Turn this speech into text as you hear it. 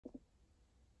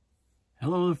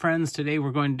Hello friends, today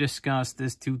we're going to discuss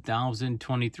this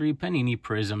 2023 Panini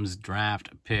Prizm's Draft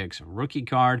Picks rookie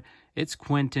card. It's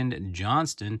Quentin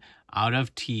Johnston out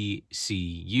of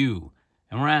TCU.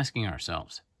 And we're asking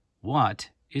ourselves,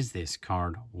 what is this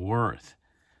card worth?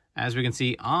 As we can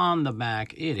see on the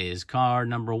back, it is card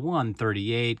number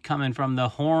 138 coming from the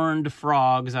Horned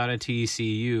Frogs out of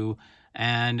TCU.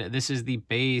 And this is the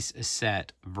base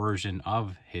set version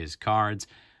of his cards.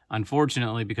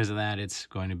 Unfortunately, because of that, it's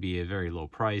going to be a very low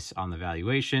price on the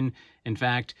valuation. In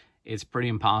fact, it's pretty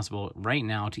impossible right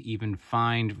now to even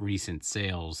find recent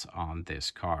sales on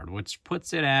this card, which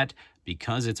puts it at,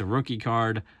 because it's a rookie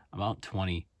card, about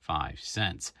 25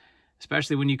 cents.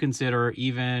 Especially when you consider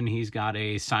even he's got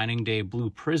a signing day blue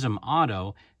Prizm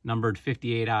auto numbered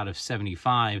 58 out of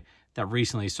 75 that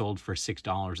recently sold for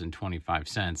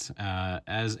 $6.25.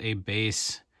 As a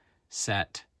base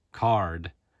set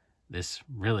card, this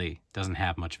really doesn't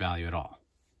have much value at all.